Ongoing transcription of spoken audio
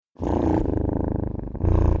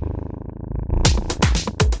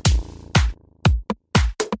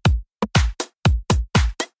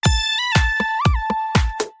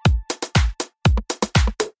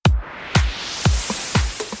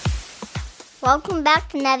Welcome back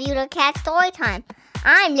to Nephew the Cat Storytime.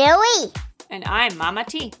 I'm Louie. And I'm Mama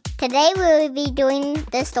T. Today we will be doing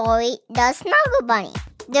the story, The Snuggle Bunny.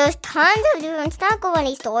 There's tons of different Snuggle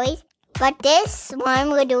Bunny stories, but this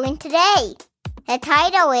one we're doing today. The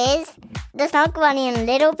title is The Snuggle Bunny and a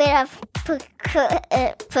Little Bit of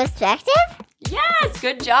Perspective? Yes,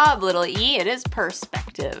 good job, little E. It is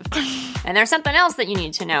perspective. And there's something else that you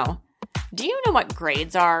need to know. Do you know what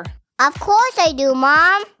grades are? Of course I do,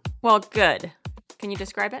 Mom. Well, good. Can you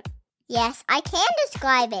describe it? Yes, I can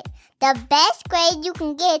describe it. The best grade you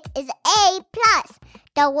can get is A+.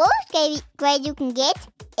 The worst grade you can get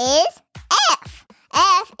is F.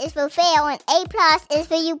 F is for fail and A+ is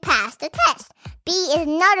for you pass the test. B is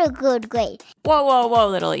not a good grade. Whoa,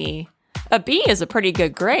 little E. A B is a pretty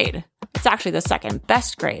good grade. It's actually the second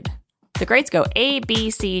best grade. The grades go A,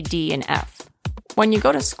 B, C, D, and F. When you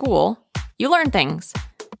go to school, you learn things.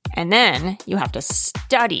 And then you have to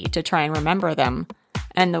study to try and remember them.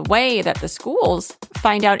 And the way that the schools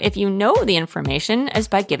find out if you know the information is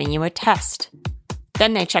by giving you a test.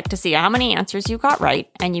 Then they check to see how many answers you got right,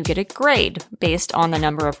 and you get a grade based on the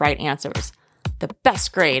number of right answers. The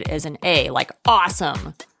best grade is an A, like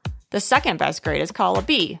awesome. The second best grade is called a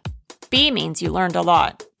B. B means you learned a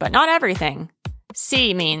lot, but not everything.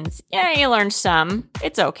 C means, yeah, you learned some.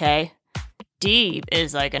 It's okay. D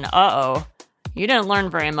is like an uh-oh. You didn't learn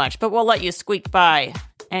very much, but we'll let you squeak by.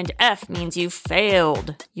 And F means you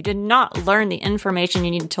failed. You did not learn the information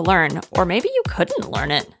you needed to learn, or maybe you couldn't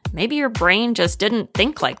learn it. Maybe your brain just didn't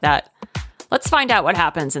think like that. Let's find out what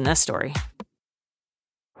happens in this story.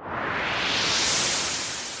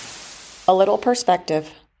 A little perspective.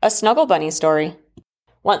 A Snuggle Bunny story.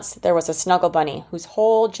 Once there was a Snuggle Bunny whose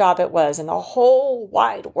whole job it was in the whole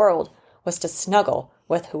wide world was to snuggle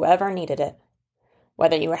with whoever needed it.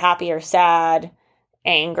 Whether you were happy or sad,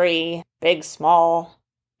 angry, big, small,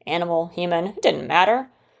 animal, human, it didn't matter.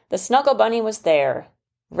 The Snuggle Bunny was there,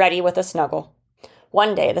 ready with a snuggle.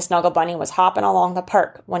 One day, the Snuggle Bunny was hopping along the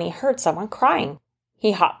park when he heard someone crying.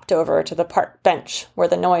 He hopped over to the park bench where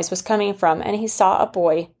the noise was coming from, and he saw a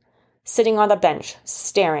boy sitting on the bench,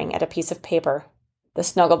 staring at a piece of paper. The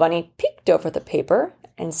Snuggle Bunny peeked over the paper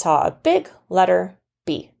and saw a big letter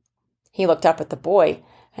B. He looked up at the boy,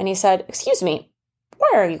 and he said, "Excuse me, why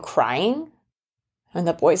are you crying?" And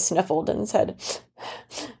the boy sniffled and said,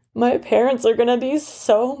 "My parents are going to be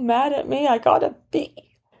so mad at me, I got a B."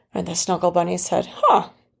 And the Snuggle Bunny said,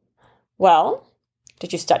 "Well,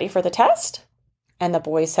 did you study for the test?" And the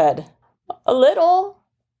boy said, "A little."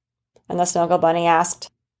 And the Snuggle Bunny asked,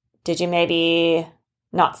 "Did you maybe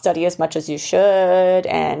not study as much as you should,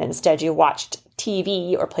 and instead you watched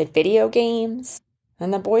TV or played video games?"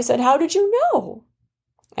 And the boy said, "How did you know?"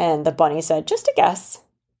 And the bunny said, "Just a guess."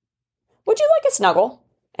 "Would you like a snuggle?"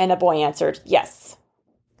 And the boy answered, "Yes."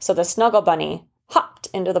 So the Snuggle Bunny hopped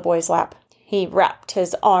into the boy's lap. He wrapped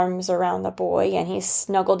his arms around the boy, and he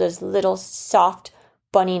snuggled his little soft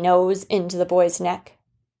bunny nose into the boy's neck.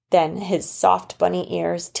 Then his soft bunny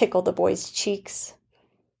ears tickled the boy's cheeks.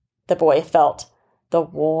 The boy felt the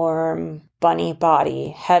warm bunny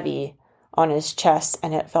body heavy on his chest,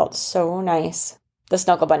 and it felt so nice. The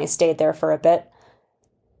Snuggle Bunny stayed there for a bit.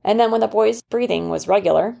 And then when the boy's breathing was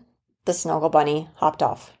regular, the Snuggle Bunny hopped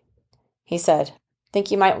off. He said, "Think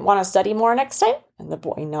you might want to study more next time?" And the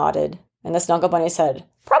boy nodded. And the Snuggle Bunny said,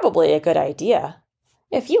 "Probably a good idea.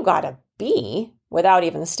 If you got a B without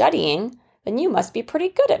even studying, then you must be pretty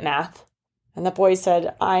good at math." And the boy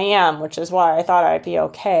said, "I am, which is why I thought I'd be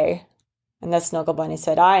okay." And the Snuggle Bunny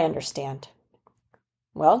said, "I understand."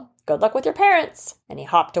 "Well, good luck with your parents." And he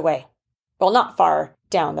hopped away. Well, not far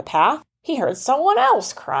down the path, he heard someone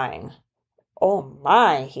else crying. "Oh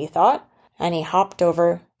my," he thought, and he hopped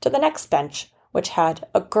over to the next bench, which had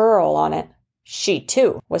a girl on it. She,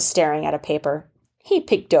 too, was staring at a paper. He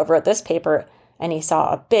peeked over at this paper, and he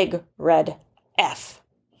saw a big red F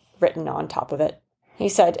written on top of it. He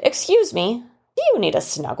said, "Excuse me, do you need a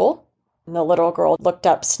snuggle?" And the little girl looked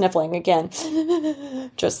up, sniffling again,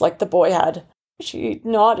 just like the boy had. She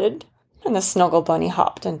nodded, and the Snuggle Bunny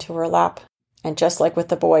hopped into her lap. And just like with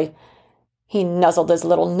the boy, he nuzzled his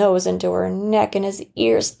little nose into her neck, and his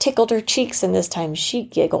ears tickled her cheeks, and this time she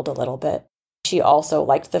giggled a little bit. She also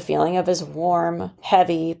liked the feeling of his warm,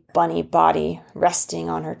 heavy bunny body resting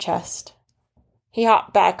on her chest. He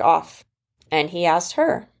hopped back off, and he asked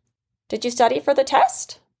her, "Did you study for the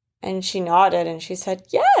test?" And she nodded, and she said,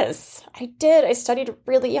 "Yes, I did. I studied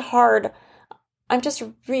really hard. I'm just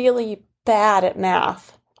really bad at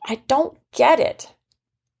math. I don't get it."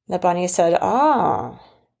 The bunny said, "Ah."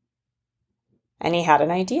 And he had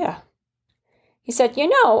an idea. He said, "You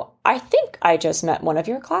know, I think I just met one of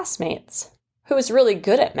your classmates." who's really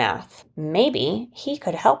good at math. Maybe he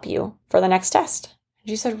could help you for the next test. And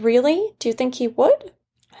she said, really? Do you think he would?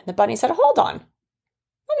 And the bunny said, hold on.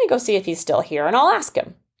 Let me go see if he's still here and I'll ask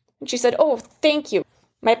him. And she said, oh, thank you.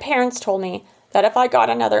 My parents told me that if I got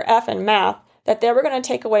another F in math, that they were going to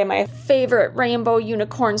take away my favorite rainbow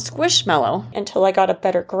unicorn squishmallow until I got a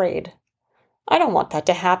better grade. I don't want that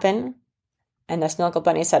to happen. And the Snuggle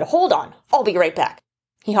Bunny said, hold on, I'll be right back.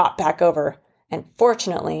 He hopped back over, and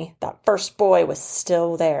fortunately, that first boy was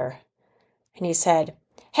still there. And he said,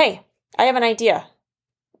 hey, I have an idea.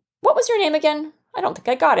 What was your name again? I don't think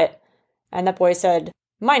I got it. And the boy said,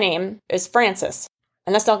 my name is Francis.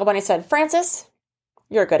 And the Snuggle Bunny said, Francis,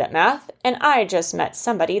 you're good at math, and I just met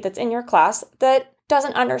somebody that's in your class that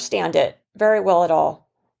doesn't understand it very well at all.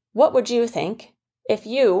 What would you think if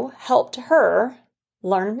you helped her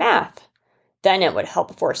learn math? Then it would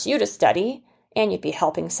help force you to study, and you'd be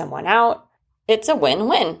helping someone out. It's a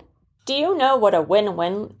win-win. Do you know what a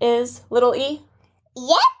win-win is, little E?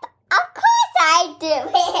 Yep, of course I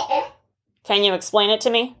do. Can you explain it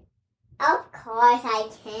to me? Of course I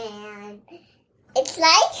can. It's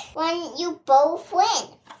like when you both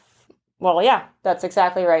win. Well, yeah, that's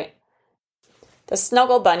exactly right. The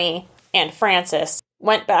Snuggle Bunny and Francis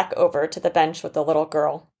went back over to the bench with the little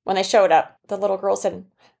girl. When they showed up, the little girl said,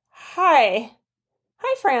 Hi,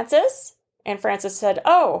 Francis. And Francis said,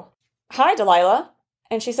 oh, hi, Delilah.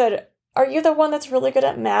 And she said, are you the one that's really good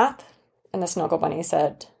at math? And the Snuggle Bunny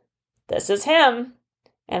said, this is him.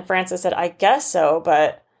 And Francis said, I guess so,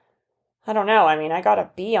 but I don't know. I mean, I got a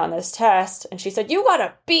B on this test. And she said, you got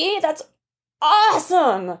a B? That's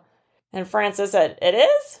awesome. And Francis said, it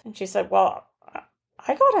is? And she said, well,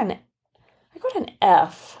 I got an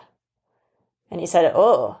F. And he said,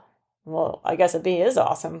 oh, well, I guess a B is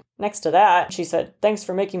awesome. Next to that, she said, thanks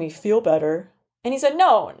for making me feel better. And he said,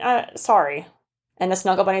 no, sorry. And the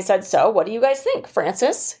Snuggle Bunny said, so what do you guys think,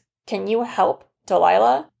 Francis? Can you help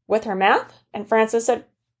Delilah with her math? And Francis said,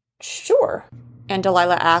 sure. And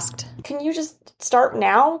Delilah asked, can you just start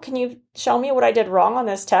now? Can you show me what I did wrong on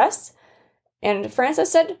this test? And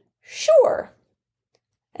Francis said, sure.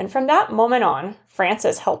 And from that moment on,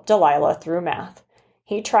 Francis helped Delilah through math.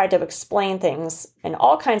 He tried to explain things in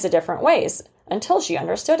all kinds of different ways until she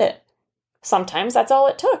understood it. Sometimes that's all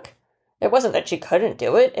it took. It wasn't that she couldn't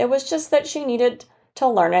do it. It was just that she needed to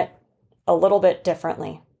learn it a little bit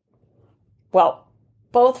differently. Well,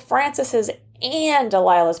 both Francis's and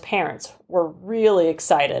Delilah's parents were really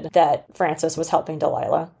excited that Francis was helping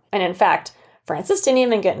Delilah. And in fact, Francis didn't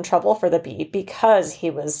even get in trouble for the B because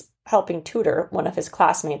he was helping tutor one of his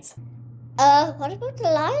classmates. What about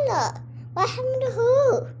Delilah? What happened to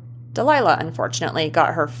her? Delilah, unfortunately,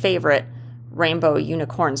 got her favorite rainbow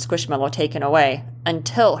unicorn squishmallow taken away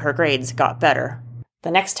until her grades got better.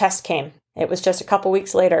 The next test came. It was just a couple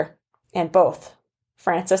weeks later, and both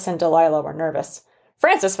Francis and Delilah were nervous.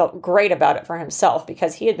 Francis felt great about it for himself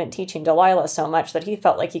because he had been teaching Delilah so much that he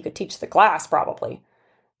felt like he could teach the class, probably.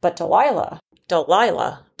 But Delilah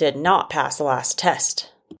did not pass the last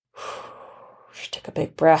test. She took a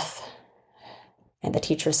big breath, and the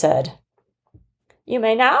teacher said, you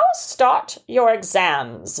may now start your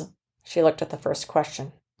exams. She looked at the first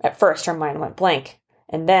question. At first, her mind went blank,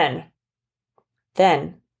 and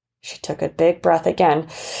then she took a big breath again.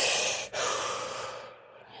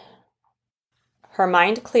 Her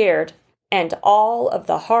mind cleared, and all of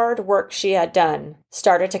the hard work she had done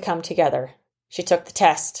started to come together. She took the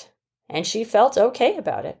test, and she felt okay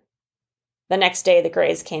about it. The next day, the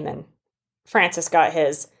grades came in. Francis got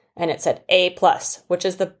his, and it said A+, which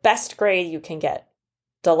is the best grade you can get.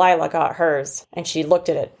 Delilah got hers, and she looked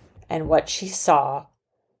at it, and what she saw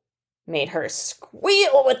made her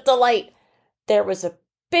squeal with delight. There was a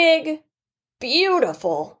big,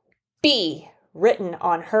 beautiful B written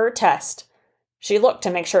on her test. She looked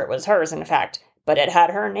to make sure it was hers, in fact, but it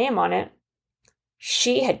had her name on it.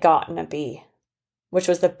 She had gotten a B, which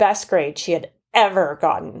was the best grade she had ever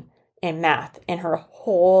gotten in math in her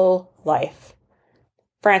whole life.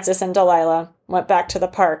 Francis and Delilah went back to the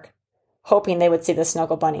park, hoping they would see the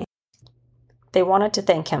Snuggle Bunny. They wanted to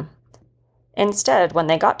thank him. Instead, when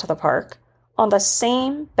they got to the park, on the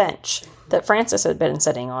same bench that Francis had been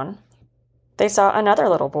sitting on, they saw another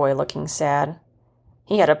little boy looking sad.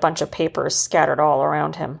 He had a bunch of papers scattered all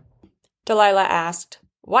around him. Delilah asked,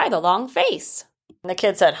 why the long face? And the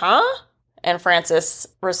kid said, huh? And Francis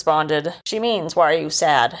responded, she means, why are you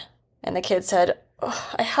sad? And the kid said,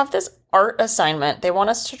 I have this art assignment. They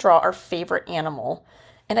want us to draw our favorite animal,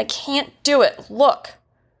 and I can't do it. Look.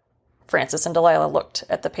 Francis and Delilah looked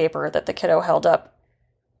at the paper that the kiddo held up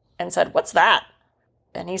and said, what's that?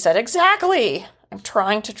 And he said, exactly. I'm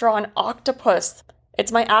trying to draw an octopus.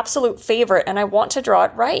 It's my absolute favorite, and I want to draw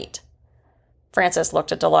it right. Frances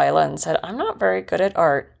looked at Delilah and said, I'm not very good at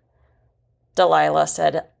art. Delilah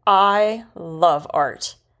said, I love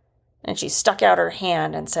art. And she stuck out her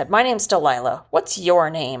hand and said, my name's Delilah. What's your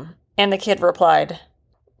name? And the kid replied,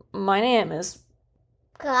 my name is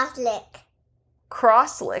Crosslick.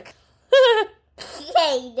 Crosslick.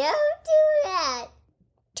 Hey, don't do that.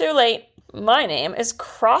 Too late. My name is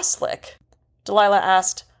Crosslick. Delilah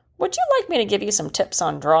asked, would you like me to give you some tips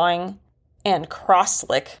on drawing? And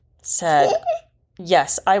Crosslick said,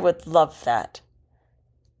 yes, I would love that.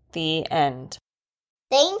 The end.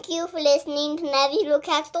 Thank you for listening to Nappy Little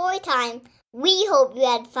Cat Storytime. We hope you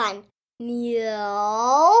had fun.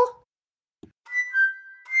 Meow.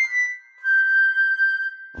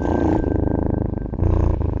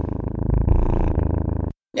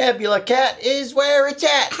 Nebula Cat is where it's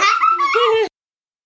at.